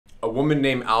A woman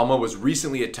named Alma was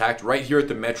recently attacked right here at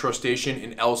the metro station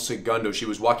in El Segundo. She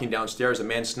was walking downstairs. A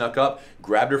man snuck up,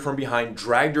 grabbed her from behind,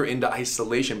 dragged her into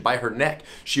isolation by her neck.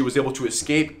 She was able to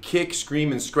escape, kick,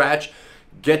 scream, and scratch,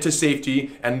 get to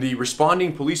safety, and the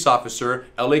responding police officer,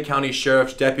 LA County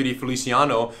Sheriff's Deputy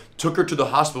Feliciano, took her to the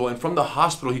hospital. And from the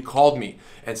hospital, he called me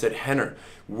and said, "Henner,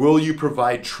 will you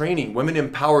provide training,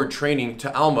 women-empowered training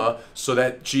to Alma so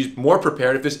that she's more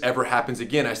prepared if this ever happens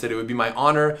again?" I said it would be my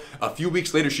honor. A few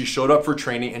weeks later, she showed up for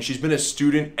training, and she's been a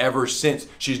student ever since.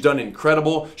 She's done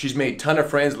incredible. She's made a ton of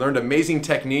friends, learned amazing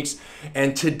techniques.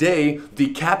 And today, the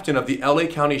captain of the LA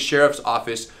County Sheriff's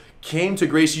Office came to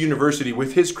Gracie University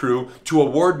with his crew to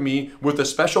award me with a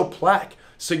special plaque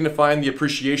signifying the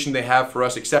appreciation they have for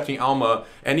us accepting Alma.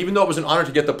 And even though it was an honor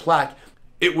to get the plaque,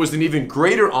 it was an even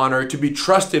greater honor to be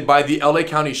trusted by the LA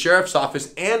County Sheriff's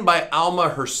Office and by Alma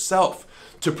herself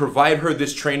to provide her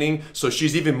this training so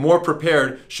she's even more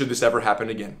prepared should this ever happen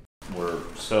again. We're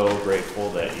so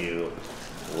grateful that you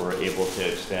were able to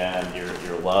extend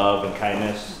your love and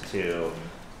kindness to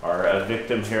our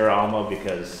victim here, Alma,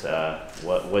 because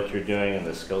what you're doing and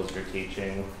the skills you're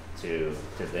teaching to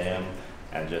them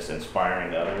and just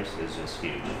inspiring others is just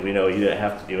huge. We know you didn't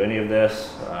have to do any of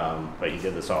this, but you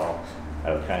did this all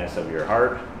out of the kindness of your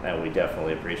heart, and we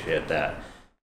definitely appreciate that.